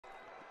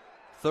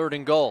3rd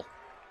and goal.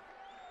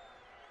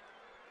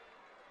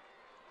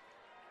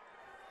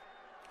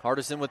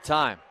 Hardison with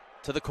time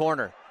to the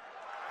corner.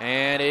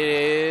 And it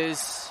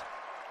is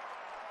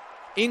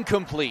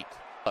incomplete.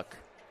 Look.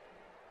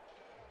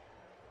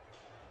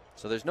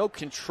 So there's no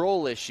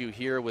control issue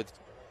here with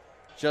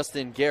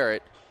Justin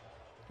Garrett.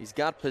 He's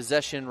got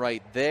possession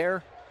right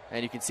there.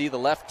 And you can see the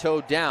left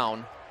toe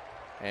down.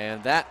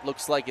 And that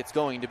looks like it's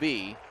going to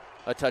be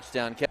a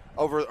touchdown catch.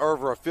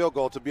 Over a field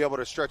goal to be able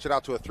to stretch it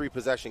out to a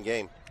 3-possession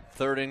game.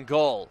 3rd and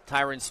goal.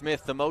 Tyron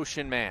Smith, the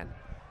motion man.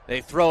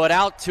 They throw it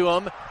out to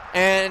him,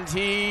 and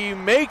he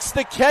makes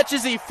the catch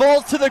as he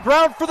falls to the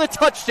ground for the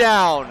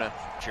touchdown.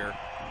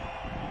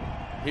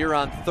 Here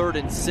on 3rd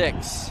and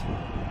 6.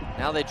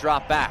 Now they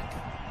drop back.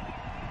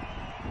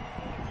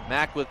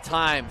 Mack with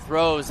time,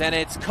 throws, and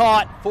it's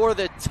caught for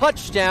the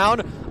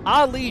touchdown.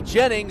 Ali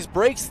Jennings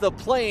breaks the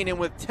plane, and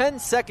with 10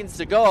 seconds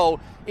to go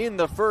in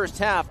the first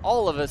half,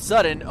 all of a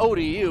sudden,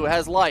 ODU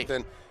has life.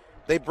 And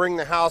they bring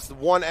the house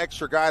one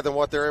extra guy than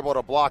what they're able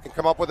to block and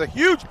come up with a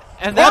huge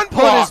and that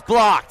punt is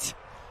blocked.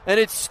 And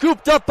it's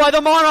scooped up by the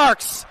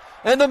Monarchs.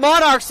 And the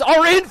Monarchs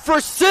are in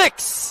for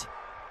 6.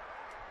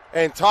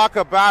 And talk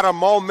about a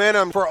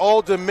momentum for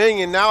Old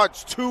Dominion. Now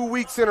it's 2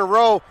 weeks in a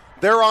row.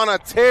 They're on a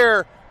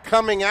tear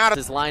coming out.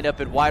 Is lined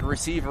up at wide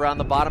receiver on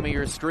the bottom of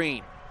your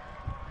screen.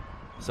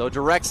 So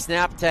direct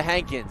snap to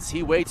Hankins.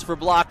 He waits for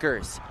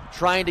blockers,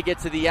 trying to get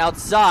to the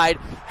outside.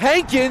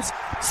 Hankins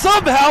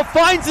somehow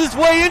finds his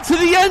way into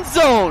the end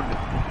zone.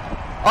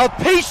 A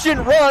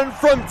patient run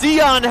from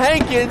Dion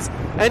Hankins,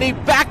 and he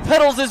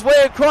backpedals his way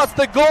across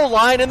the goal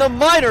line, and the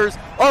Miners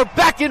are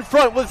back in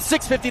front with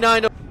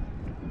 6:59 to.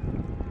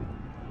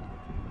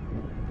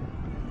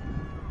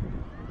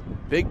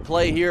 Big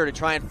play here to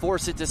try and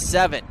force it to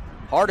 7.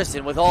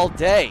 Hardison with all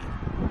day.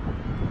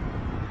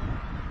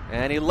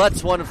 And he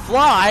lets one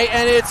fly,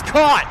 and it's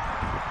caught.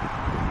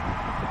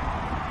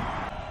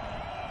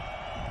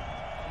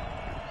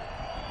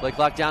 Play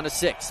clock down to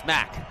 6.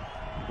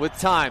 Mack with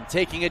time,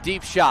 taking a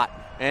deep shot,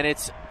 and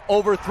it's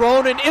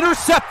overthrown and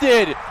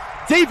intercepted.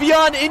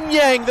 Davion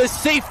Inyang, the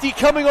safety,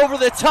 coming over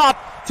the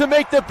top to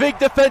make the big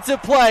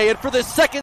defensive play. And for the second